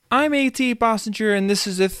I'm AT Bossinger, and this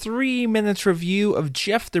is a 3-minute review of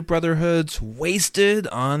Jeff the Brotherhood's Wasted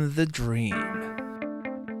on the Dream.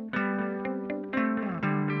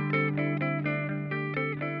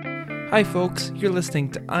 Hi folks, you're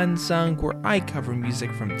listening to Unsung, where I cover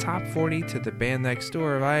music from top 40 to the band next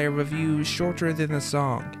door via reviews shorter than a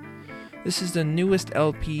song. This is the newest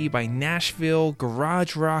LP by Nashville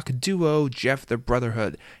garage rock duo Jeff the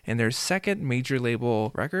Brotherhood, and their second major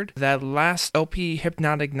label record. That last LP,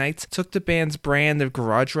 Hypnotic Nights, took the band's brand of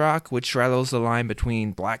garage rock, which straddles the line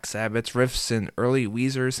between Black Sabbath's riffs and early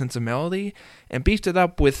Weezer's sense of melody, and beefed it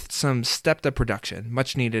up with some stepped-up production,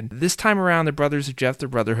 much needed. This time around, the brothers of Jeff the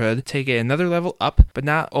Brotherhood take it another level up, but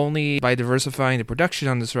not only by diversifying the production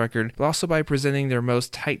on this record, but also by presenting their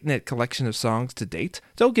most tight-knit collection of songs to date.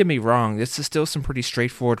 Don't get me wrong, this is still some pretty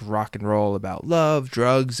straightforward rock and roll about love,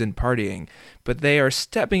 drugs, and partying, but they are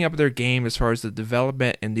stepping up their game as far as the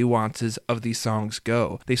development and nuances of these songs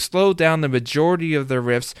go. They slowed down the majority of their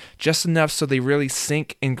riffs just enough so they really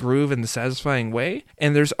sink and groove in a satisfying way,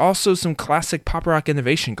 and there's also some classic pop rock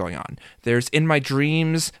innovation going on. There's In My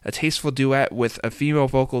Dreams, a tasteful duet with a female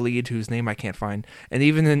vocal lead whose name I can't find, and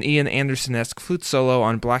even an Ian Anderson-esque flute solo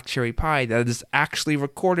on Black Cherry Pie that is actually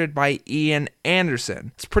recorded by Ian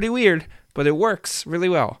Anderson. It's pretty weird, but it works really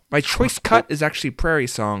well. My choice cut is actually Prairie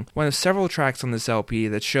Song, one of several tracks on this LP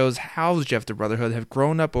that shows how Jeff the Brotherhood have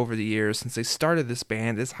grown up over the years since they started this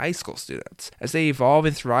band as high school students. As they evolve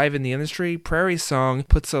and thrive in the industry, Prairie Song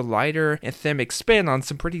puts a lighter, anthemic spin on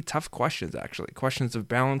some pretty tough questions actually. Questions of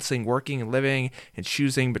balancing working and living and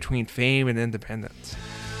choosing between fame and independence.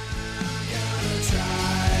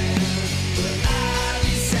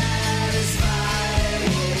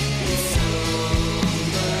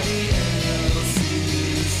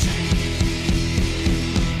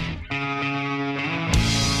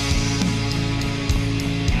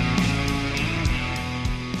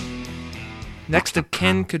 Next of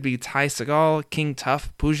kin could be Ty Segall, King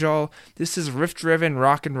Tuff, Pujol. This is riff-driven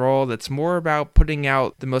rock and roll that's more about putting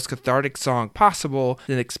out the most cathartic song possible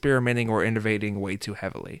than experimenting or innovating way too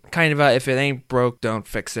heavily. Kind of a if it ain't broke, don't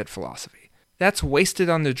fix it philosophy. That's Wasted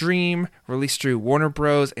on the Dream, released through Warner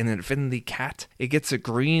Bros. And Infinity Cat. It gets a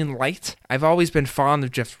green light. I've always been fond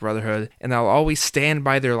of Jeff's Brotherhood, and I'll always stand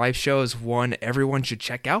by their live show as one everyone should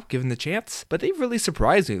check out given the chance. But they've really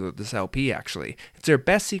surprised me with this LP actually. It's their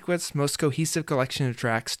best sequenced, most cohesive collection of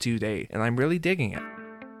tracks to date, and I'm really digging it.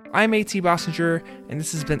 I'm AT Bossinger, and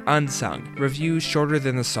this has been Unsung, reviews shorter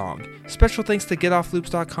than a song. Special thanks to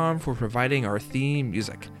GetOffLoops.com for providing our theme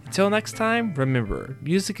music. Until next time, remember,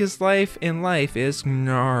 music is life and life is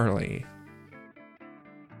gnarly.